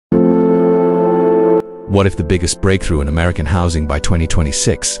What if the biggest breakthrough in American housing by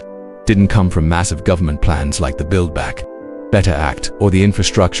 2026 didn't come from massive government plans like the Build Back Better Act or the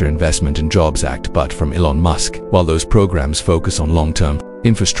Infrastructure Investment and Jobs Act, but from Elon Musk? While those programs focus on long-term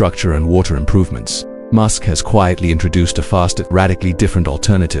infrastructure and water improvements, Musk has quietly introduced a faster, radically different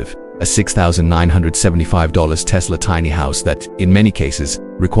alternative, a $6,975 Tesla tiny house that, in many cases,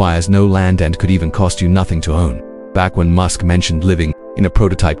 requires no land and could even cost you nothing to own. Back when Musk mentioned living in a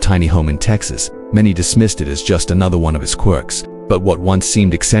prototype tiny home in Texas, many dismissed it as just another one of his quirks. But what once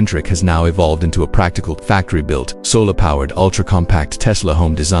seemed eccentric has now evolved into a practical, factory-built, solar-powered, ultra-compact Tesla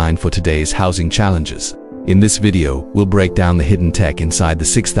home designed for today's housing challenges. In this video, we'll break down the hidden tech inside the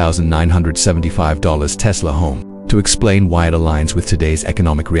 $6,975 Tesla home to explain why it aligns with today's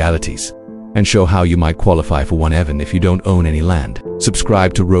economic realities and show how you might qualify for one even if you don't own any land.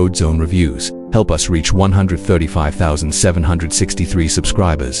 Subscribe to Road Zone Reviews, help us reach 135,763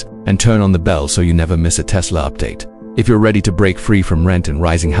 subscribers, and turn on the bell so you never miss a Tesla update. If you're ready to break free from rent and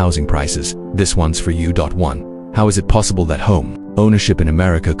rising housing prices, this one's for you. 1. How is it possible that home ownership in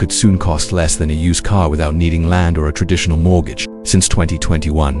America could soon cost less than a used car without needing land or a traditional mortgage? Since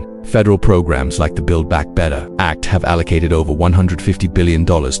 2021, federal programs like the Build Back Better Act have allocated over $150 billion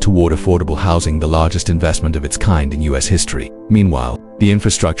toward affordable housing, the largest investment of its kind in U.S. history. Meanwhile, the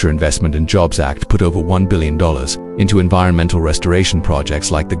Infrastructure Investment and Jobs Act put over $1 billion into environmental restoration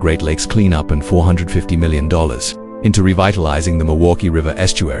projects like the Great Lakes cleanup and $450 million into revitalizing the Milwaukee River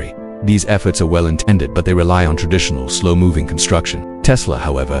estuary. These efforts are well-intended, but they rely on traditional, slow-moving construction. Tesla,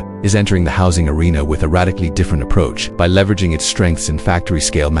 however, is entering the housing arena with a radically different approach by leveraging its strengths in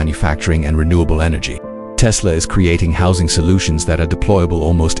factory-scale manufacturing and renewable energy. Tesla is creating housing solutions that are deployable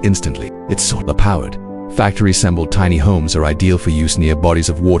almost instantly. It's solar-powered. Factory-assembled tiny homes are ideal for use near bodies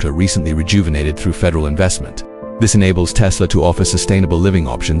of water recently rejuvenated through federal investment. This enables Tesla to offer sustainable living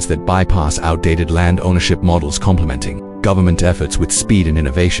options that bypass outdated land ownership models, complementing government efforts with speed and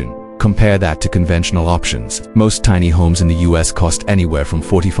innovation. Compare that to conventional options. Most tiny homes in the US cost anywhere from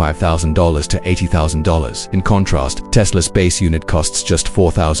 $45,000 to $80,000. In contrast, Tesla's base unit costs just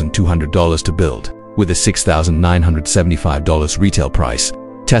 $4,200 to build. With a $6,975 retail price,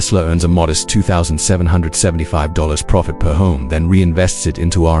 Tesla earns a modest $2,775 profit per home, then reinvests it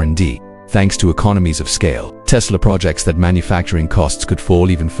into R&D. Thanks to economies of scale, Tesla projects that manufacturing costs could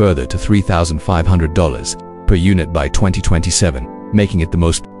fall even further to $3,500 per unit by 2027, making it the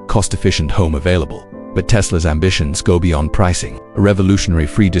most cost-efficient home available. But Tesla's ambitions go beyond pricing. A revolutionary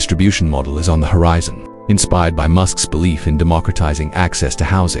free distribution model is on the horizon. Inspired by Musk's belief in democratizing access to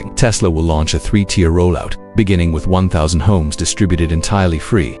housing, Tesla will launch a three-tier rollout, beginning with 1,000 homes distributed entirely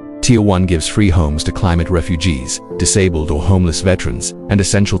free. Tier 1 gives free homes to climate refugees, disabled or homeless veterans, and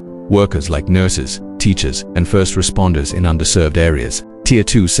essential workers like nurses, teachers, and first responders in underserved areas. Tier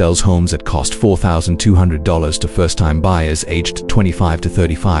 2 sells homes at cost $4,200 to first-time buyers aged 25 to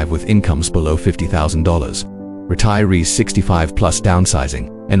 35 with incomes below $50,000, retirees 65 plus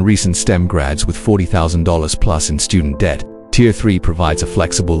downsizing, and recent STEM grads with $40,000 plus in student debt. Tier 3 provides a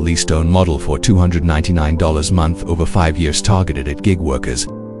flexible lease-to-own model for $299 a month over 5 years, targeted at gig workers,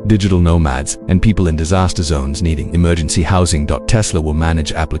 digital nomads, and people in disaster zones needing emergency housing. Tesla will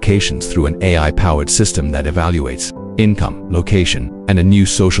manage applications through an AI-powered system that evaluates income, location, and a new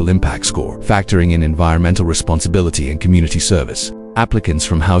social impact score, factoring in environmental responsibility and community service. Applicants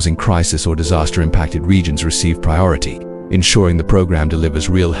from housing crisis or disaster-impacted regions receive priority, ensuring the program delivers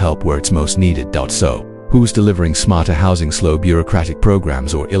real help where it's most needed. So, who's delivering smarter housing, slow bureaucratic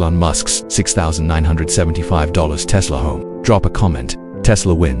programs, or Elon Musk's $6,975 Tesla home? Drop a comment.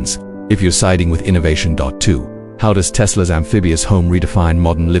 Tesla wins. If you're siding with innovation. 2. How does Tesla's Amphibious home redefine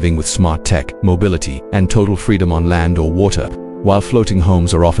modern living with smart tech, mobility, and total freedom on land or water? While floating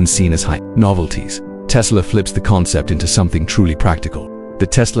homes are often seen as high novelties, Tesla flips the concept into something truly practical. The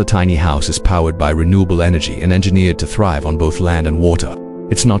Tesla tiny house is powered by renewable energy and engineered to thrive on both land and water.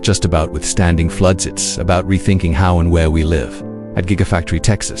 It's not just about withstanding floods, it's about rethinking how and where we live. At Gigafactory,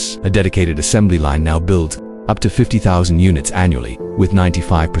 Texas, a dedicated assembly line now builds up to 50,000 units annually, with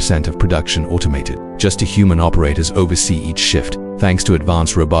 95% of production automated. Just human operators oversee each shift, thanks to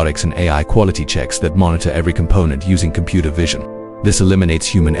advanced robotics and AI quality checks that monitor every component using computer vision. This eliminates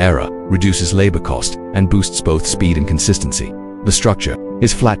human error, reduces labor cost, and boosts both speed and consistency. The structure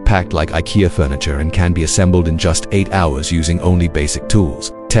is flat-packed like IKEA furniture and can be assembled in just 8 hours using only basic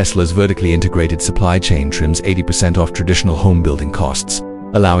tools. Tesla's vertically integrated supply chain trims 80% off traditional home building costs,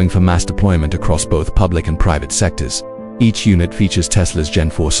 allowing for mass deployment across both public and private sectors. Each unit features Tesla's Gen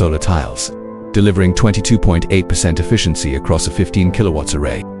 4 solar tiles, delivering 22.8% efficiency across a 15 kilowatts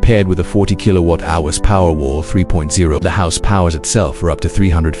array. Paired with a 40 kilowatt-hours Powerwall 3.0, the house powers itself for up to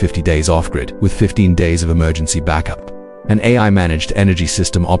 350 days off-grid, with 15 days of emergency backup. An AI-managed energy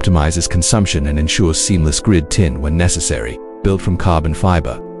system optimizes consumption and ensures seamless grid tin when necessary. Built from carbon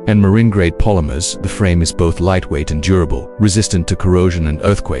fiber and marine-grade polymers, the frame is both lightweight and durable, resistant to corrosion and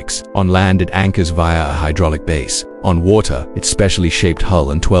earthquakes. On land, it anchors via a hydraulic base. On water, its specially shaped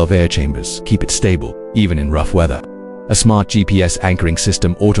hull and 12 air chambers keep it stable, even in rough weather. A smart GPS anchoring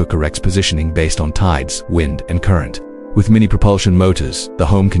system auto-corrects positioning based on tides, wind, and current. With mini propulsion motors, the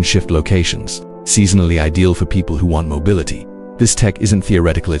home can shift locations, seasonally ideal for people who want mobility. This tech isn't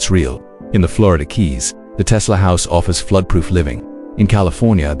theoretical, it's real. In the Florida Keys, the Tesla house offers flood-proof living. In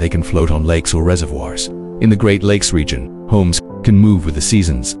California, they can float on lakes or reservoirs. In the Great Lakes region, homes can move with the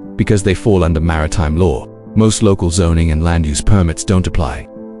seasons because they fall under maritime law. Most local zoning and land use permits don't apply,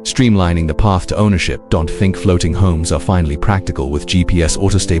 streamlining the path to ownership. Don't think floating homes are finally practical with GPS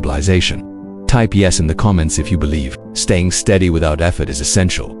auto-stabilization. Type yes in the comments if you believe staying steady without effort is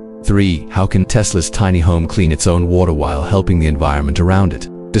essential. 3. How can Tesla's tiny home clean its own water while helping the environment around it?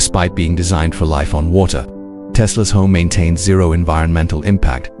 Despite being designed for life on water, Tesla's home maintains zero environmental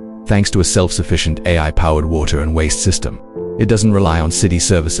impact thanks to a self-sufficient AI-powered water and waste system. It doesn't rely on city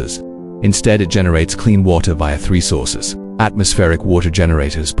services. Instead, it generates clean water via 3 sources. Atmospheric water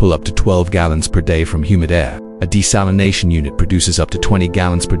generators pull up to 12 gallons per day from humid air. A desalination unit produces up to 20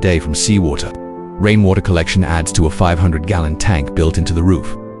 gallons per day from seawater. Rainwater collection adds to a 500-gallon tank built into the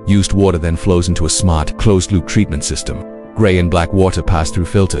roof. Used water then flows into a smart, closed-loop treatment system. Gray and black water pass through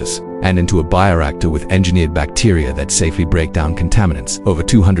filters and into a bioreactor with engineered bacteria that safely break down contaminants. Over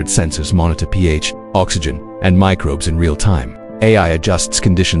 200 sensors monitor pH, oxygen, and microbes in real time. AI adjusts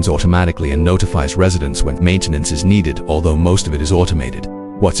conditions automatically and notifies residents when maintenance is needed, although most of it is automated.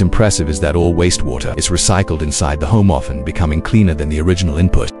 What's impressive is that all wastewater is recycled inside the home, often becoming cleaner than the original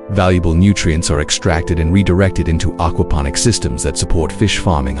input. Valuable nutrients are extracted and redirected into aquaponic systems that support fish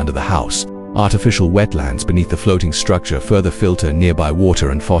farming under the house. Artificial wetlands beneath the floating structure further filter nearby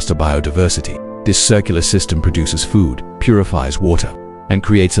water and foster biodiversity. This circular system produces food, purifies water, and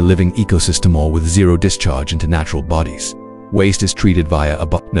creates a living ecosystem, all with zero discharge into natural bodies. Waste is treated via a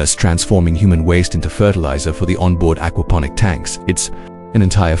biogas, transforming human waste into fertilizer for the onboard aquaponic tanks. It's an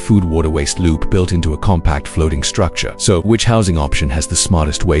entire food-water waste loop built into a compact floating structure. So, which housing option has the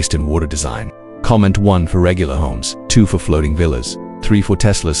smartest waste and water design? Comment 1 for regular homes, 2 for floating villas, 3 for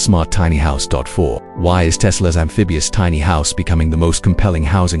Tesla's smart tiny house. 4. Why is Tesla's Amphibious tiny house becoming the most compelling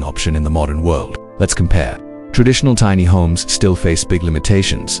housing option in the modern world? Let's compare. Traditional tiny homes still face big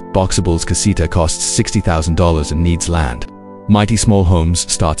limitations. Boxable's casita costs $60,000 and needs land. Mighty Small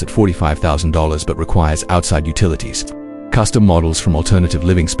Homes starts at $45,000 but requires outside utilities. Custom models from alternative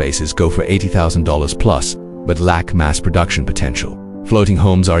living spaces go for $80,000 plus, but lack mass production potential. Floating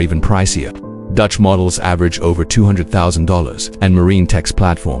homes are even pricier. Dutch models average over $200,000, and marine tech's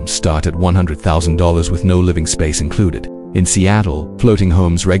platforms start at $100,000 with no living space included. In Seattle, floating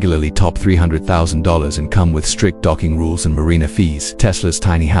homes regularly top $300,000 and come with strict docking rules and marina fees. Tesla's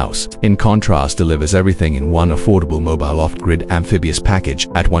tiny house, in contrast, delivers everything in one affordable mobile off-grid Amphibious package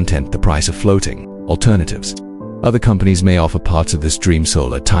at 1/10 the price of floating alternatives. Other companies may offer parts of this dream: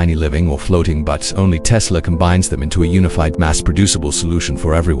 solar, tiny living, or floating, but only Tesla combines them into a unified, mass-producible solution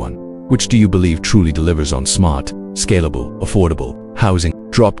for everyone. Which do you believe truly delivers on smart, scalable, affordable housing?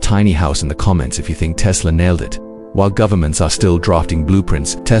 Drop tiny house in the comments if you think Tesla nailed it. While governments are still drafting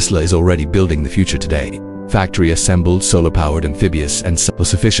blueprints, Tesla is already building the future today. Factory-assembled, solar-powered, amphibious, and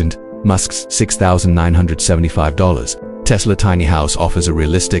self-sufficient. Musk's $6,975. Tesla tiny house offers a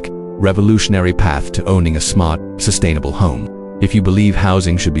realistic, revolutionary path to owning a smart, sustainable home. If you believe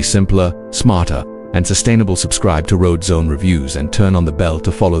housing should be simpler, smarter, and sustainable, subscribe to Road Zone Reviews and turn on the bell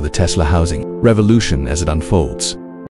to follow the Tesla housing revolution as it unfolds.